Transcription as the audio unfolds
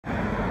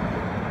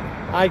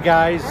Hi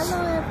guys.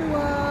 Hello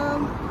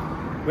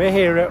everyone. We're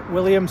here at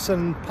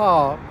Williamson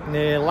Park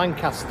near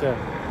Lancaster.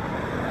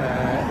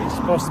 It's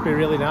supposed to be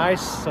really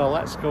nice, so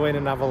let's go in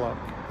and have a look.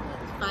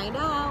 Let's find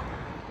out.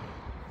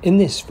 In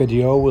this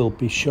video we'll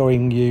be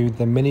showing you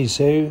the mini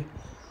zoo,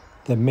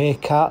 the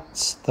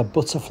Meerkats, the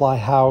butterfly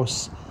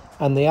house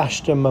and the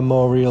Ashton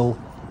Memorial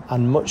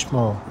and much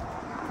more.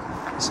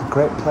 It's a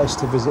great place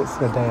to visit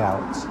for a day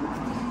out.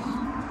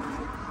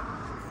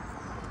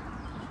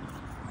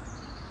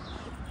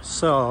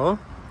 So,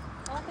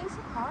 There's a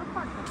car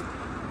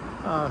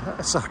parked.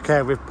 it's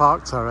okay, we've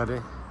parked already.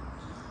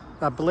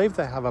 I believe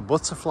they have a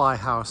butterfly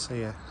house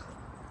here.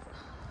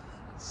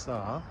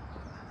 So,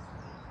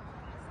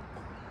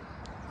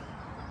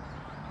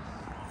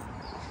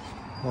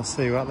 we'll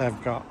see what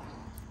they've got.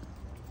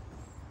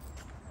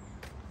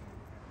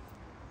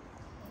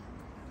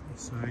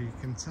 So you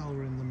can tell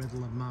we're in the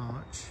middle of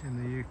March in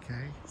the UK.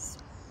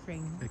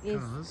 Spring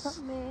because is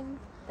coming.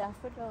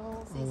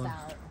 Daffodils is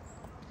out.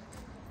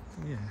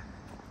 Yeah.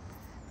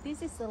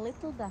 This is a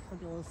little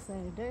daffodil, so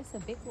there's a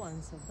big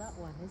one, so that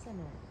one, isn't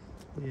it?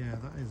 Yeah,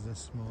 that is the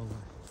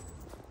smaller.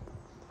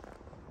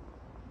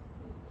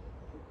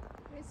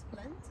 There's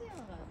plenty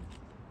of them.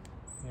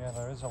 Yeah,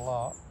 there is a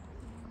lot.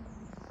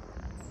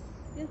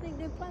 Do you think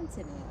they're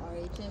planting it, or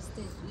it just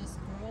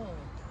grow?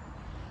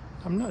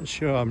 I'm not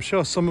sure. I'm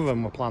sure some of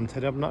them were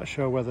planted. I'm not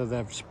sure whether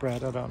they've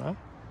spread. I don't know.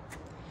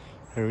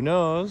 Who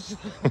knows?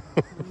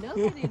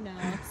 Nobody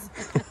knows.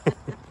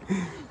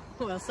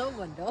 Well,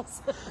 someone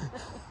does.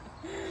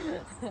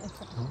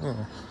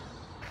 Yeah.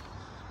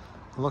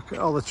 Look at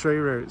all the tree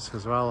roots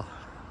as well.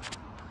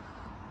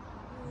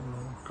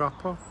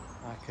 Grapple.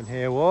 I can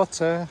hear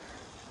water.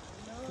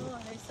 No,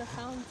 there's a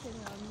fountain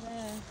on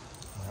there.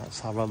 Let's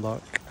have a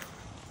look.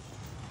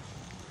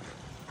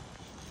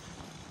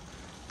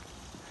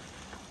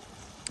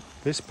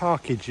 This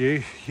park is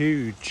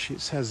huge.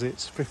 It says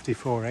it's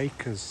 54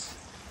 acres.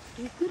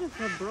 You could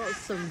have brought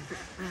some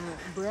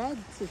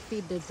bread to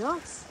feed the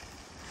dogs.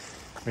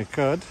 We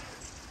could.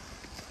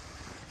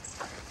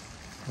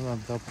 Well,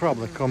 they'll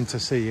probably come to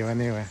see you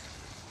anyway.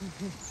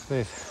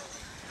 The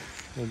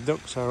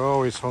ducks are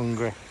always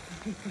hungry.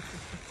 There's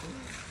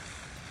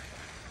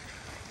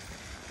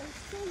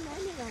so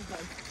many of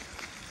them.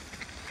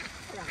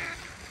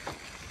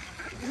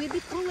 With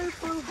the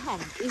colourful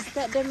head, is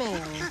that the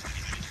male?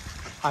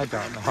 I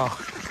don't know.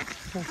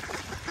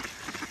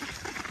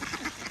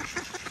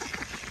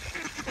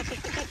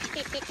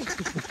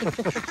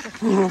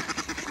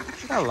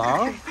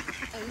 Hello.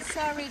 I'm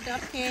sorry,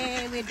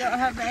 Ducky, we don't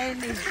have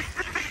any.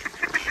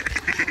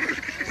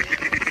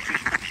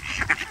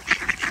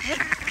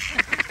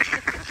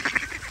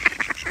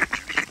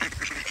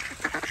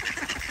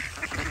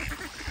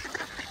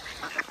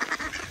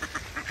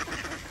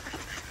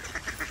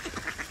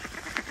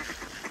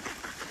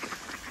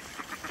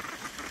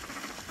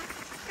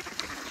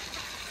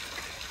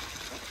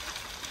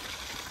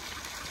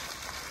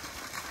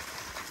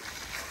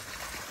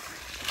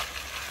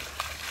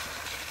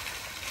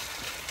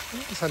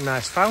 It's a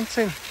nice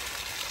fountain.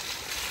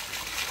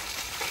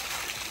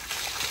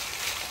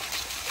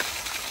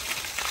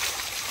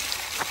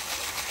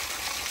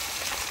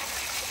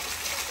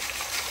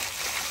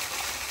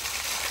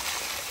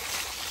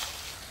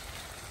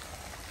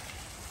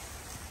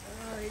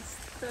 Oh, it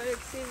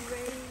starts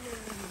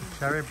raining.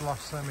 Cherry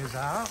blossom is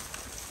out.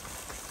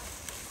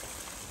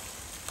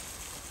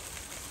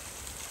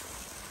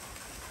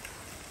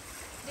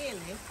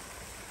 Really?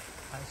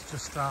 It's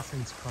just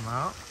starting to come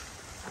out.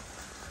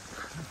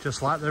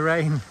 Just like the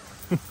rain.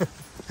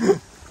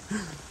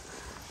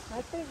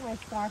 I think my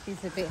scarf is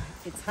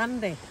it's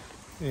handy.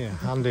 Yeah,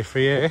 handy for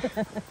you.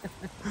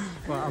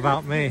 What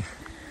about me?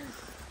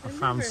 I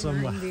found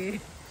somewhere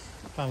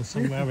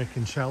we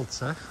can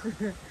shelter.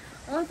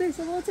 Oh, there's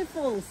a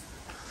waterfalls.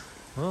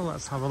 Well,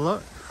 let's have a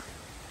look.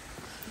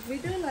 We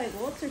do like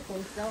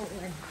waterfalls, don't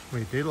we?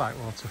 We do like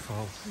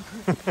waterfalls.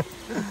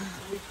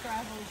 We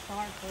travel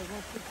far for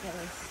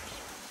waterfalls.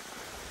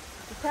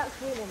 You can't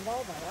swim in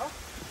there though.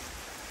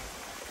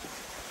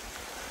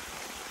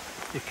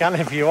 You can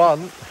if you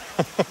want.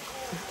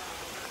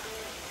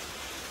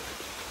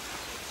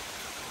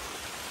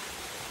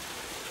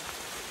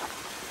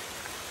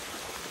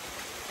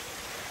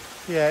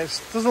 Yeah,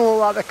 it doesn't look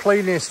like the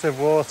cleanest of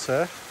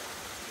water.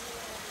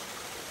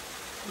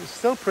 It's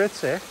still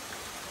pretty. It's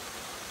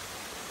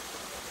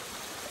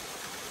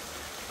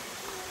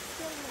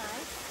still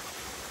nice.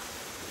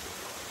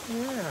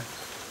 Yeah.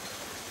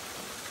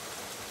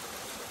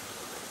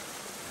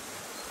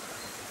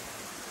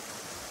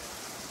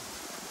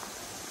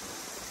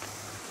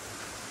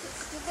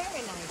 It's a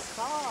very nice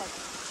park.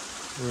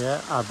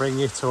 Yeah, I bring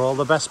you to all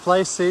the best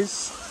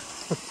places.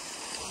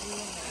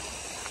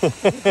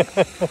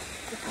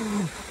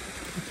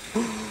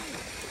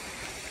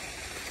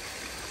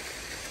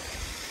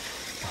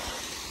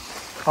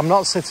 I'm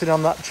not sitting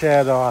on that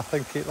chair though, I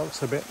think it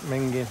looks a bit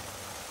minging.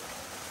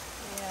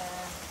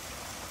 Yeah.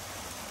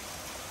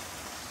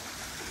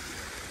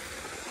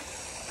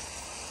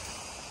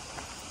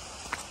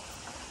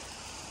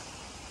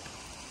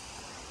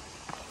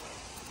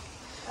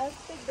 I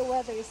think the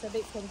weather is a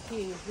bit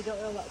confused. We don't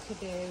know what to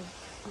do.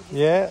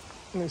 Yeah,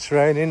 it's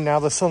raining now.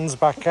 The sun's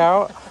back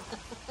out.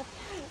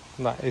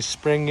 And that is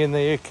spring in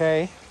the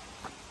UK.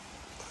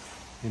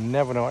 You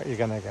never know what you're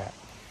going to get.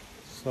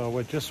 So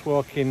we're just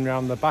walking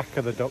around the back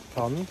of the duck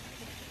pond,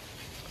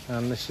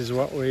 and this is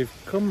what we've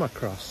come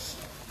across.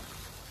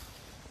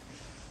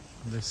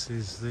 This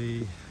is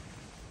the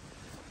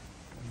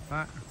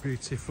back,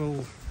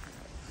 beautiful,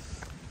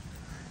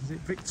 is it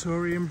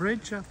Victorian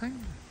Bridge, I think?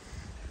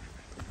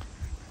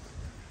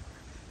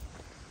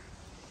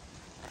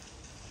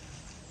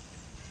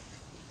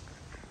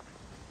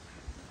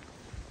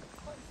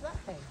 What's that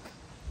thing?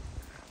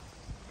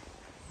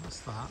 What's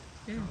that?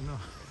 I don't know.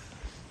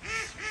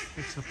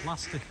 It's a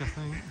plastic, I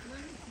think.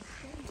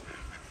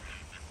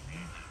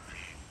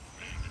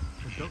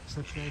 The ducks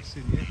are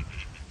chasing you.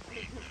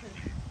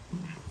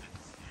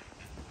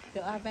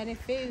 Don't have any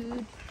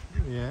food.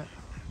 Yeah.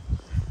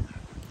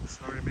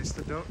 Sorry,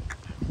 Mr. Duck.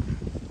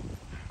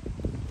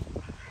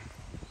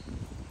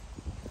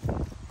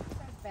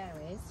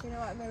 Berries, you know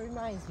what it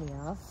reminds me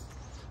of?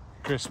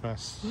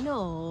 Christmas.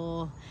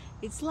 No,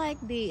 it's like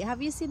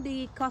have you seen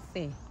the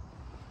coffee?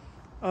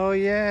 Oh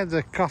yeah,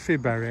 the coffee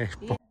berry.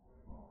 Yeah.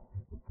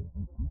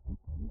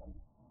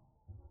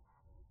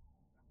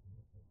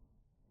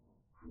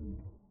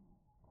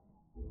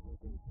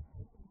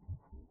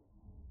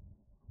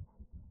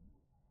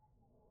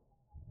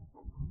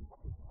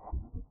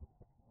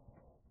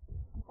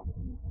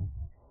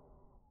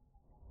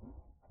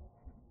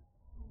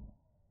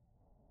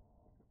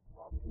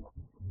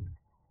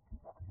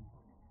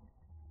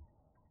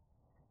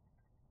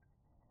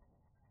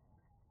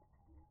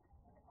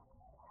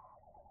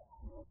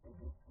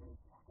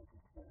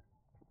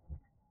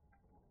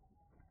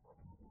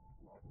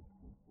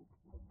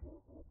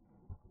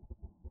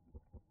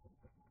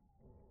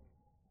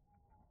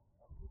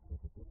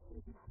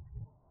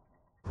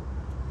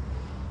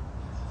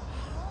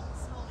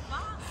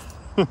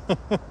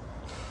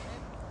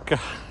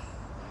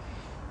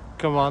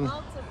 Come on. Out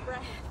of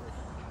breath.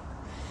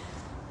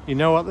 You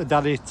know what the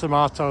daddy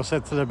tomato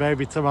said to the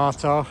baby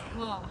tomato?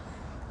 What?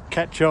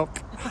 Ketchup.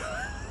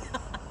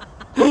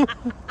 Huh?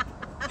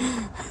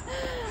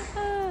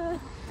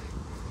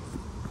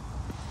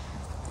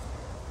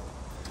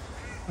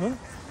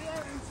 We are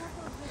on top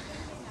of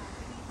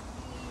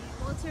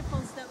the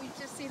waterfalls that we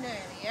just seen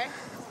earlier.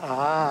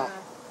 Ah,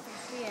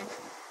 Here.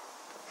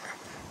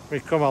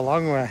 we've come a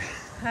long way.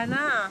 I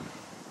know.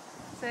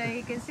 So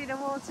you can see the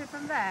water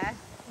from there.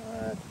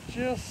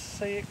 Just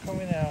see it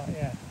coming out,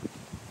 yeah.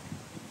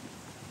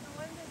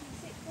 Where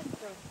does it come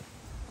from?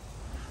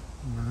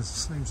 And there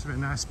seems to be a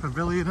nice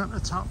pavilion at the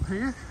top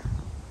here.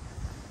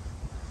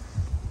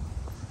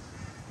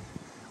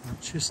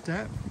 Watch your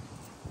step.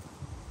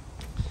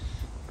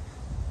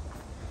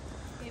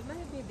 It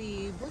might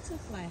be the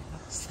butterfly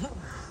house.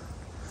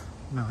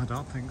 No, I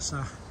don't think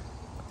so.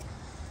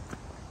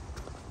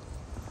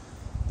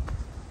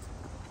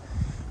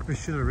 We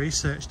should have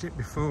researched it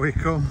before we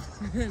come.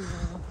 No.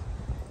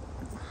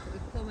 We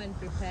come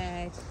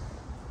unprepared.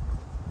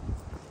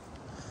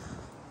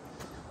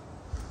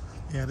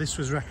 Yeah, this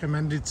was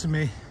recommended to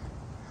me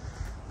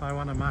by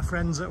one of my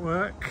friends at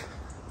work.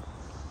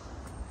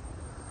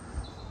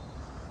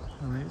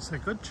 And it's a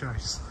good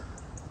choice.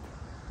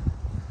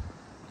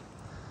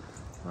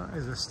 That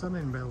is a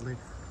stunning building.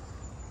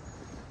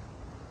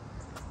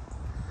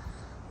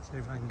 See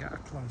if I can get a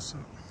close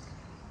up.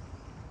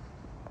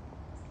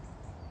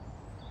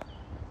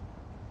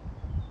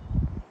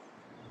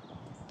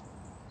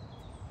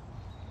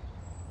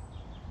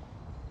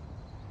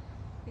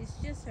 It's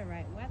just the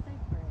right weather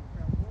for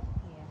a walk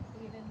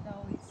here, even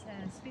though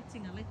it's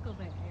spitting a little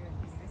bit here and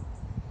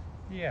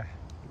there. Yeah.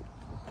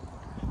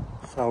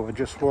 So we're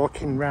just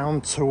walking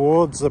round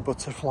towards the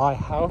butterfly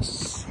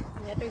house.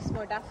 Yeah, there's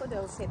more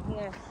daffodils in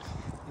here.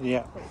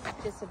 Yeah.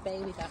 It's just a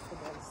baby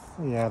daffodils.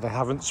 Yeah, they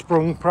haven't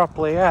sprung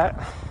properly yet.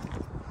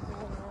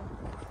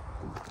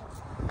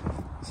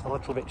 It's a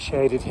little bit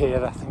shaded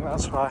here, I think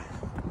that's why.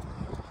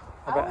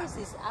 Ours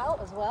is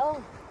out as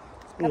well.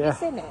 Have you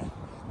seen it?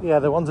 Yeah,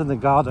 the ones in the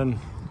garden.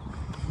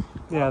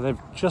 Yeah, they're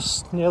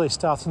just nearly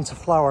starting to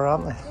flower,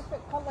 aren't they?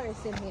 Different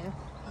colours in here.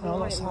 Oh,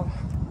 let's have...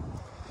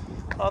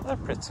 Oh, they're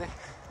pretty.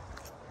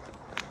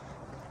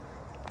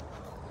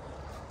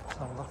 Let's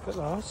have a look at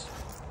those.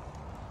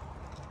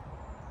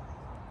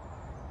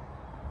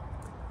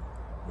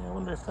 Yeah, I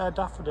wonder if they're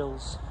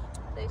daffodils.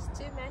 There's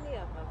too many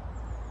of them.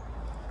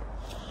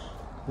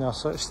 No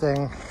such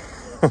thing.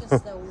 It's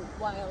just the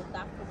wild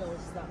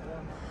daffodils, that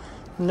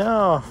one.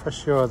 No, for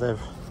sure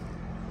they've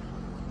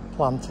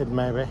planted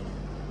maybe.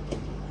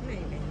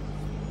 Maybe.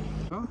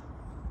 Oh,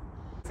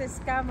 It's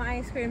a scam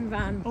ice cream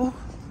van. oh,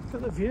 look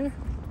at the view.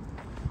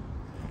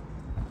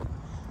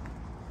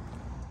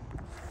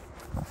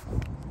 There's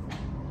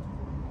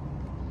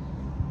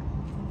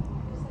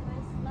some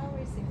nice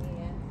flowers in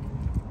here.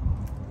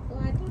 Well,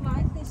 I do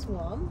like this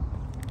one.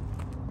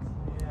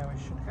 Yeah, we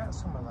should get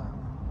some of that.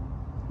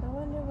 I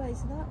wonder what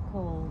is that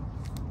called?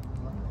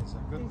 That is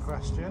a good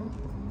question.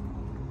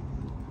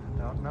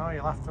 I don't know,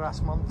 you'll have to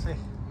ask Monty.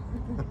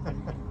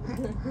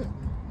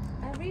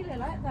 I really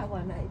like that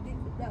one.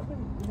 That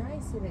would be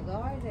nice in the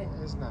garden.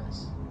 It is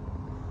nice.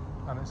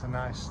 And it's a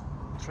nice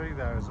tree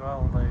there as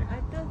well.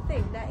 I don't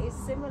think that is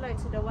similar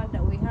to the one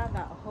that we have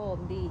at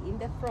home. In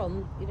the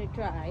front, in the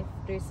drive,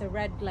 there's a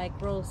red like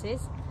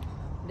roses,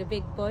 the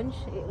big bunch.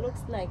 It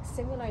looks like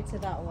similar to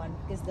that one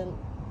because the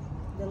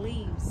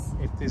leaves.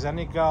 If there's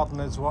any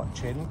gardeners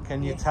watching,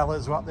 can you tell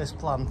us what this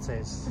plant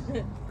is?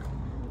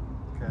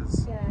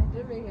 Cause, yeah, I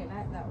do really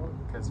like that one.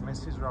 Because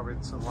Mrs.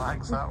 Robinson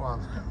likes that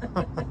one.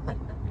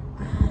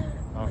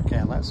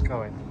 Okay, let's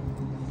go in.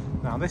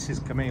 Now this is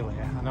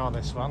camellia. I know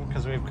this one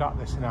because we've got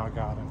this in our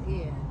garden.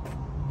 Yeah.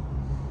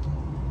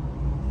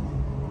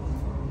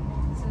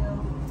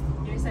 So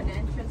there's an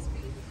entrance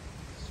fee.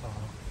 So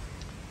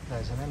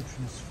there's an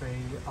entrance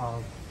fee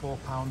of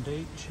 £4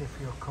 each if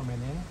you're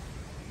coming in.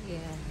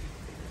 Yeah.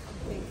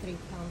 I think £3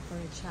 for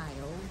a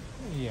child.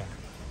 Yeah.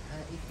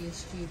 If you're a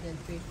student,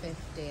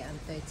 £3.50 and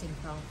 £13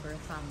 for a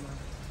family.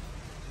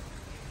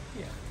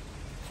 Yeah.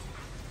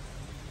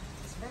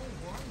 It's very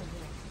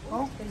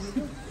warm in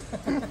here.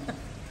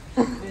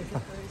 Oh.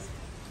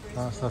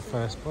 That's the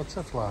first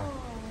butterfly.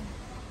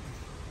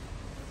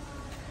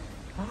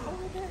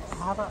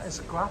 Oh, that is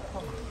a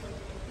grapple.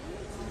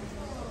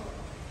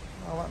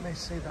 Oh, let me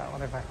see that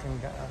one if I can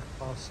get a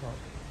close up.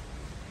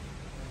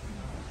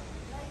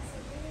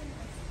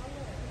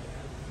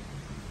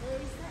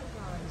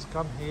 It's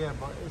gone here,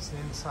 but it's the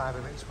inside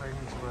of its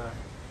wings were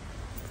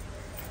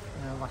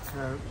like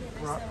a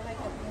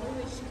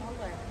bluish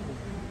colour.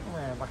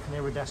 Yeah, like an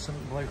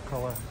iridescent blue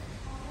colour.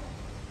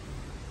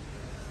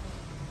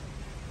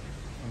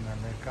 And then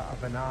we've got a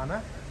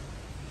banana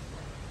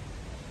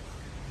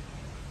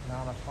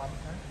plant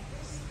there.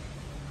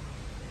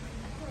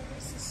 Oh,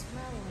 there's a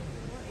smell.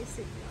 What is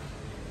it?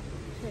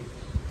 I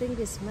think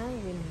the smell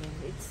in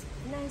here. It's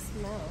nice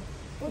smell.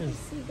 What is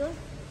seagull?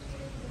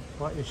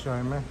 What are you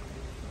showing me?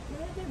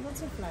 Maybe a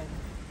butterfly.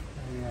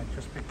 Yeah,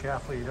 just be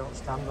careful you don't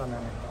stand on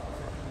any.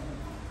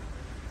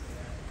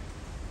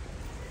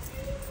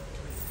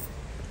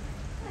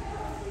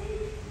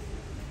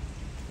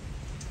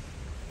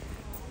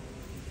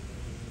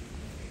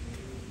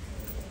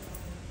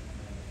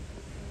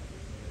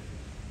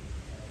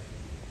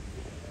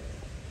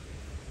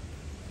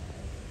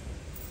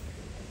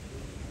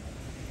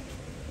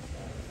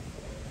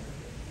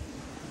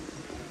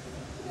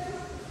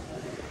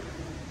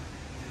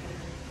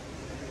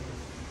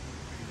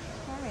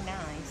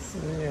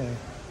 Yeah,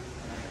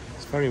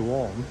 it's very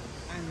warm.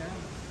 I know.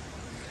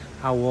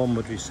 How warm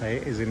would we say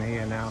it is in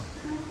here now?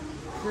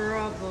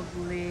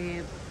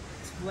 Probably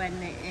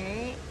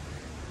 28.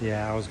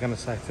 Yeah, I was going to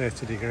say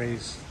 30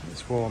 degrees.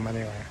 It's warm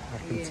anyway. I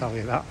can tell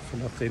you that for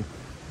nothing.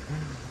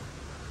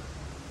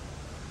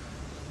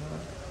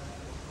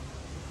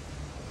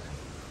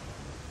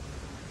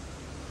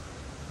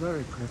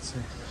 Very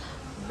pretty.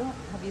 Look,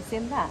 have you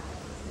seen that?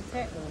 The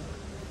turtle.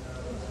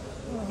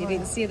 You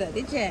didn't see that,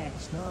 did you?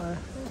 It's not a...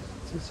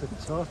 It's a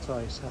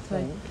tortoise, I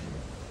think.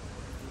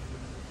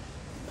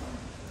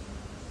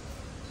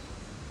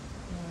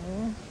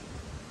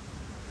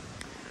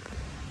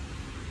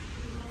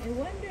 I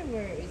wonder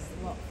where is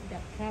what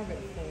that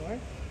carrot for.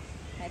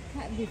 That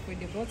can't be for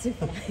the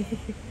butterfly.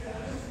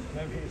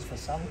 Maybe it's for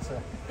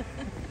Santa.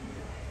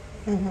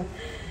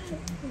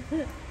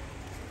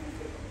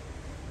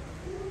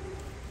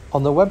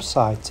 On the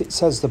website it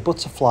says the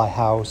butterfly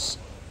house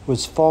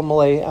was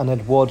formerly an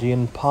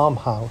Edwardian palm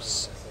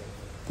house.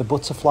 The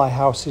butterfly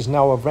house is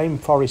now a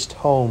rainforest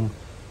home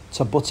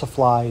to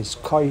butterflies,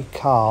 koi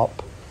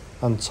carp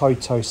and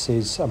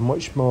tortoises and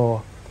much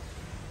more.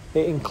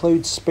 It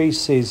includes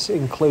species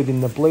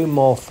including the blue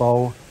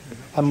morpho,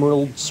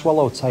 emerald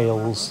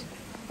swallowtails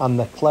and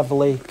the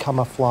cleverly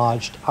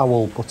camouflaged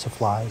owl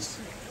butterflies.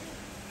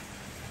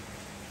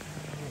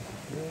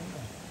 Yeah,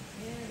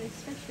 there's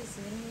fishes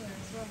in here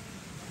as well.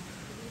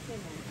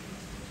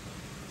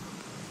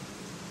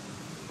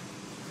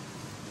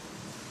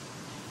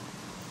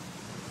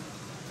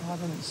 I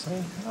didn't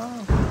see.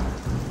 Oh,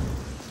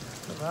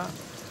 look at that.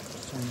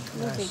 Some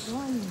The nice, big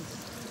ones.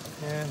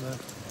 yeah,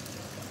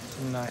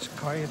 some nice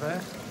koi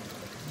there.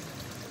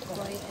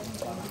 Koi and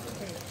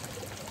butterfly.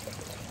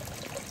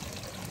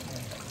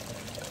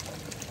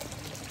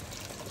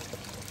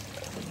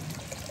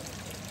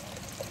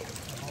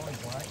 I've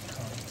always liked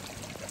koi.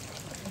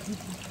 I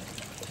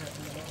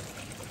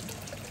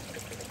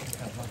think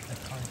I'd like a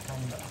koi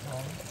pond at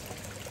home.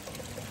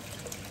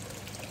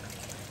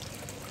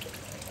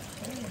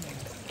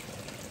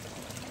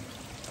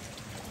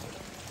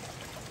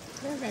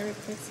 They're very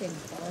pretty and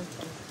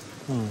colorful.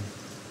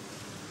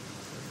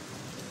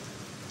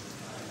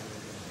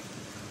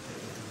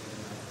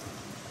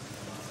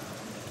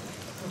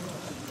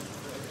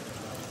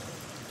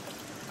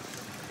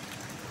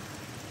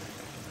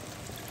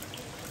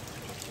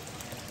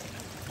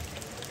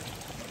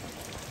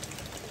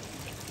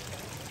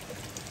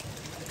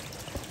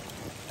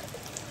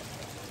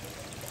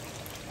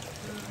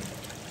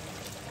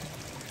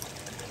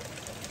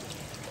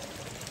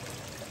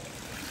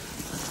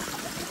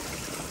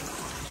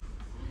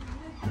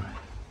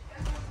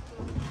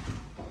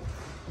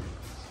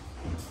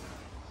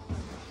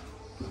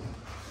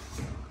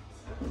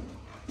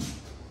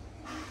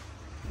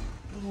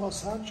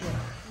 What's that, Joe?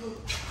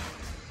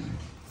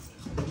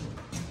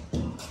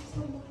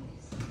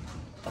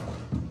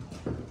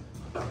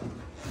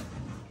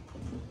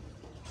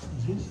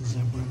 This is a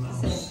zebra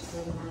mouse.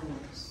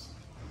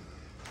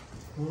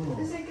 What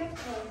does it get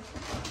for?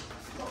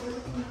 What we're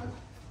looking at?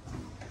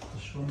 The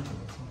shrunk at the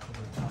top of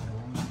the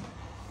tile.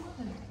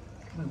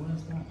 Wait,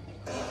 where's that?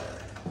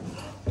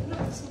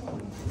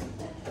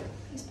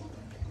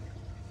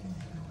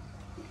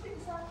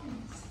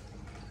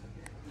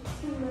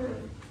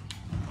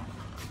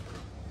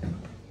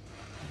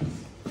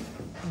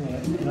 Yeah,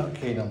 you're not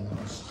keen on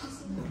those.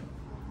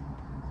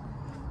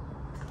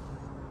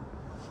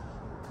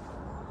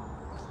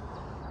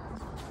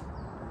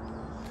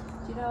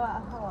 Do you know what a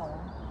hole?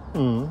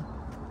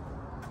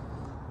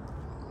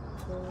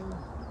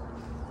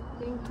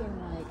 Thinking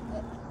like,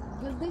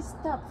 will this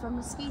stop for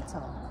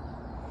mosquito?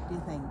 Do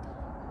you think?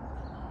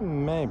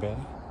 Maybe.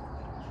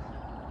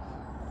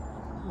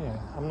 Yeah,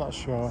 I'm not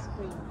sure.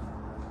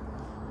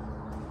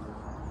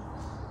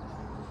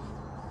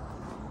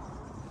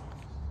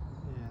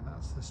 Yeah,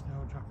 that's the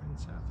snowdrop,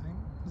 isn't it, I think?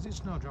 Is it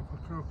snowdrop or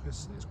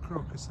crocus? It's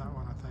crocus, that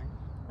one, I think.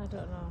 I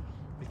don't know.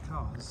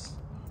 Because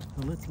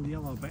the little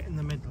yellow bit in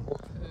the middle,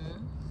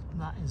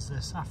 that is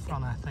the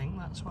saffron, I think.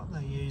 That's what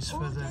they use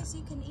for the... Oh, yes,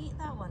 you can eat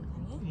that one,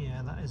 can you?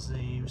 Yeah, that is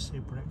the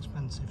super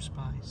expensive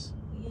spice.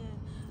 Yeah.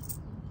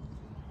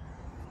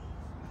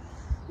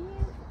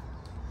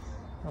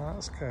 Oh,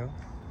 that's cool.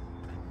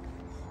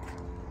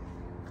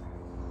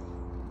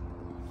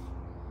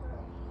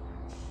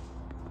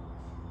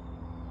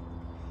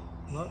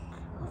 Look,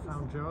 I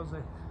found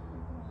Josie.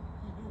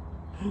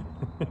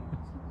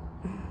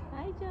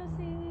 Hi,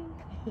 Josie.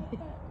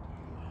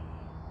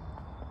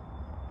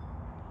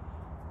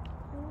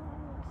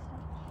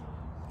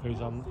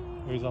 Who's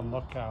on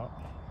lookout?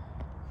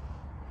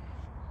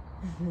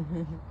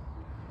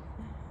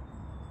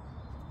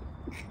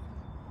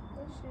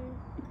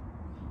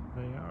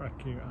 They are a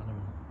cute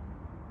animal.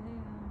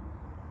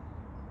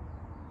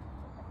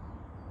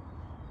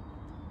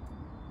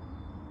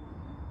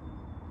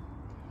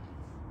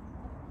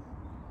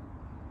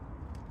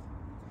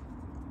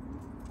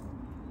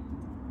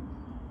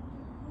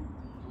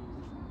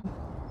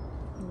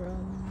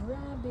 Run,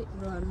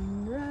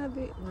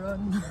 rabbit,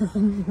 run,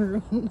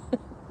 run, run.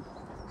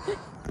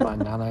 My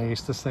nana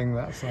used to sing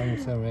that song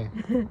to me.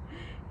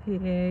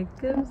 Here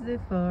comes the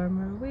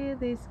farmer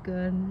with his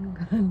gun,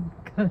 gun,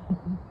 gun.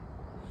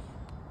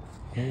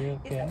 He'll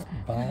get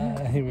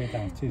by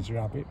without his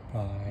rabbit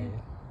pie.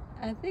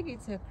 I think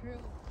it's a crew.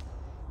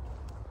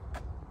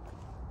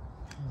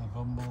 The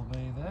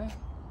bumblebee there.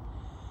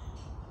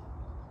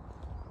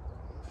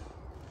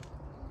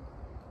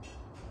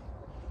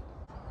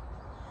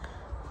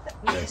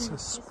 It's a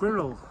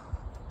squirrel.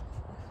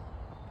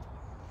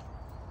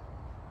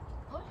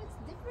 Oh, it's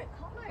different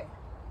color.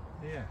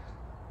 Yeah.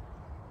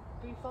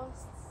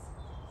 Repost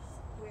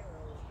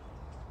squirrel.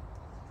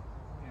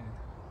 Yeah.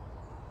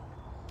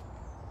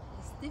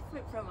 It's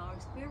different from our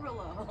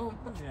squirrel at home.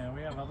 Yeah,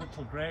 we have a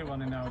little grey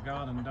one in our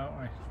garden, don't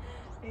we?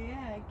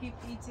 Yeah, I keep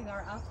eating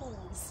our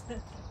apples. Yeah.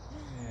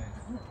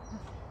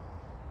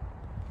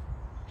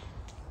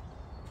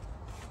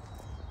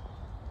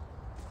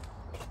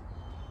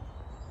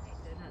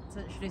 Do not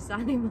touch this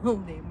animal,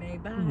 they may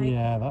bite.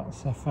 Yeah,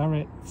 that's a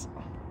ferret.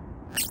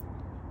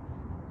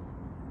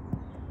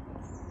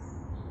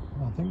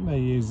 I think they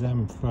use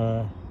them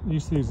for,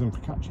 used to use them for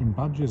catching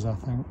badgers, I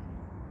think.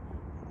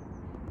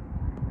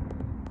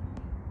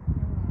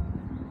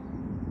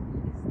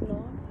 It's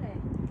lonely.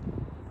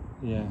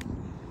 Yeah.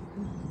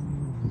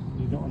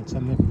 You don't want to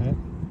nip it.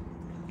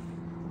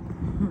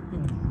 You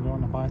don't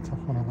want to bite off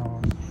one of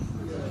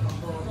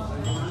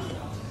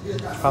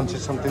those. Fancy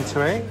something to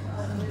eat?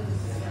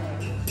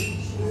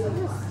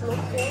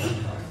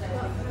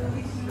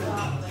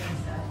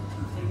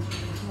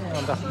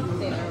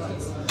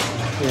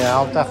 Yeah,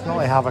 I'll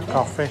definitely have a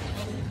coffee.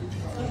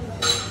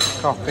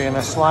 Coffee and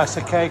a slice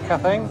of cake, I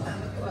think.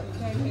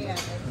 Yeah,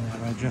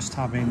 we're just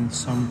having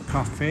some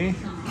coffee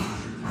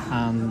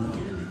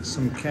and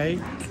some cake.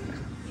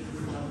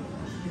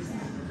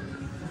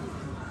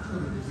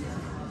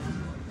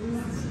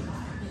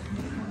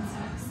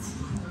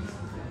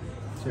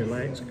 Too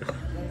late to go.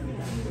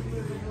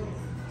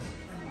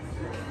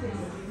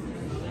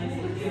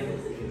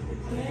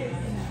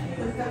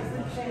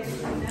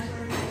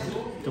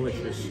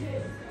 Delicious.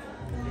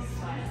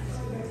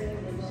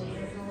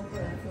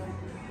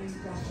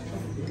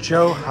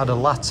 Joe had a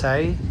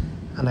latte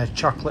and a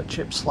chocolate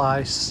chip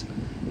slice,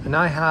 and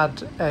I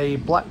had a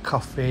black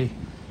coffee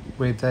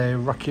with a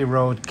Rocky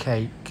Road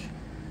cake,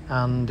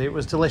 and it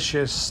was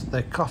delicious.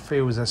 The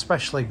coffee was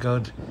especially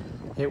good.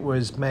 It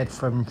was made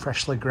from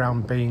freshly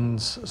ground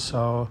beans,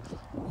 so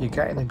you're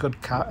getting a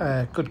good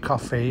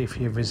coffee if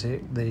you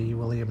visit the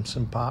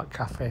Williamson Park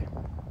cafe.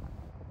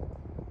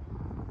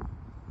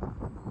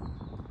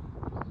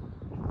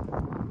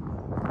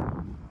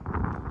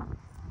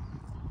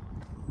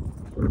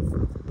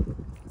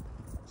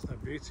 It's a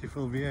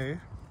beautiful view. Yeah.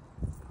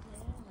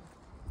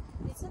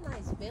 It's a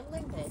nice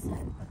building, this.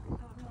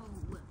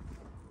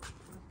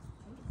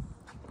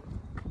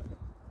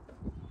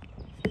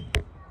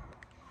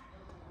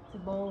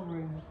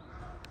 ballroom.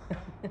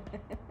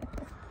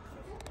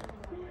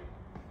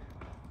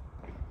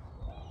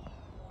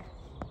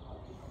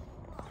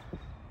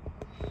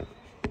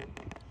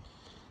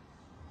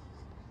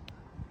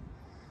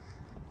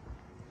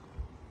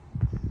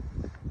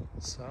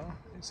 So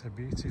it's a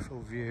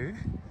beautiful view,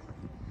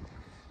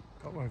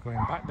 but we're going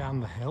back down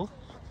the hill.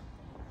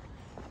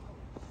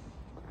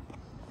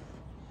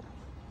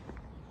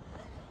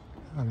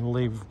 And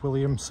leave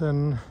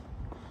Williamson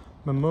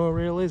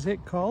Memorial, is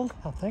it called?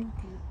 I think.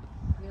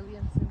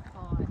 Williamson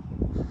Park.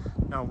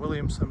 No,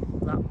 Williamson,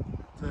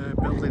 the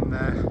building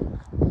there,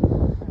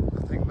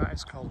 I think that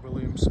is called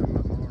Williamson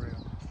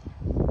Memorial.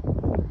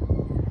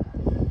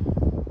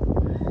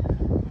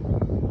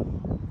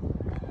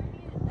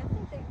 I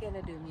think they're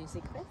gonna do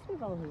music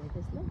festival here.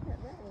 Just look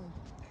at that one.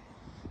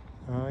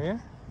 Oh yeah?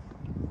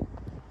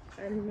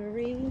 And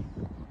Marie.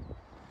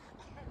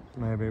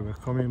 Maybe we're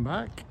coming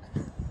back.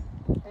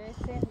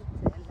 13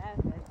 to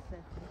 11.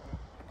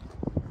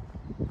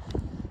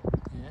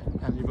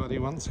 Yeah, anybody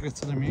wants to go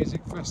to the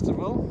music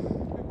festival?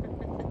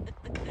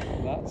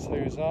 That's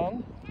who's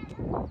on.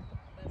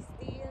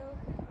 Bastille,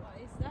 what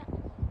is that?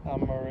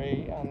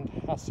 Anne-Marie and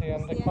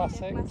Hacienda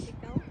Classics.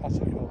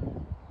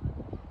 Classical.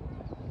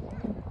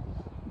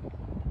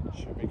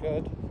 Should be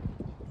good.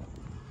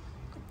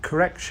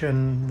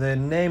 Correction, the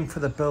name for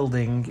the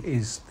building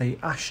is the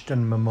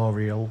Ashton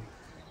Memorial,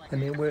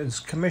 and it was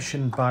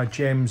commissioned by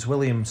James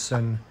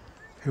Williamson,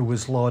 who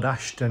was Lord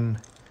Ashton,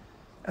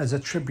 as a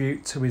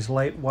tribute to his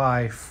late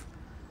wife,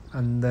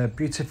 and the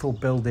beautiful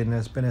building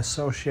has been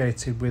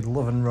associated with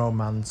love and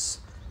romance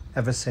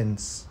ever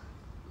since.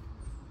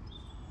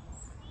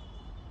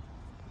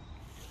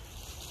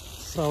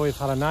 So we've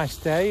had a nice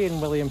day in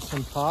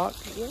Williamson Park.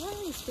 Yeah,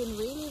 it's been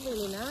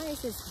really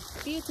nice. It's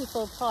a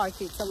beautiful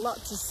park. It's a lot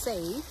to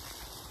see.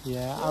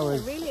 Yeah, I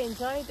really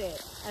enjoyed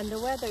it, and the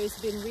weather has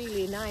been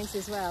really nice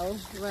as well.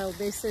 Well,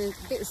 this is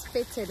a bit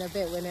spitting a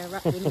bit when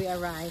we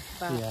arrived,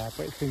 but yeah,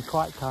 but it's been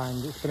quite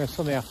kind. It's been a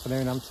sunny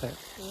afternoon, hasn't it?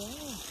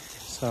 yeah.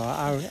 So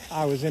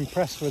I was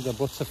impressed with the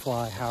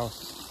butterfly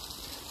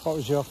house. What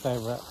was your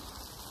favourite?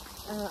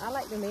 I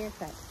like the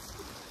meerkats.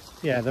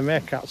 Yeah, the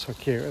meerkats were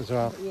cute as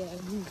well. Yeah,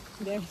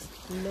 there's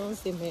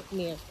nosy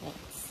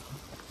meerkats.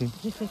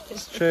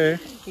 It's true.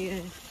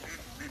 Yeah.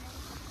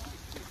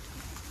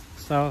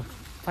 So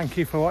thank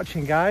you for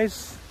watching,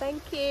 guys.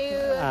 Thank you.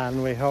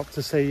 And we hope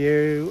to see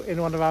you in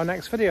one of our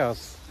next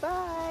videos.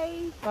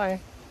 Bye.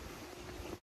 Bye.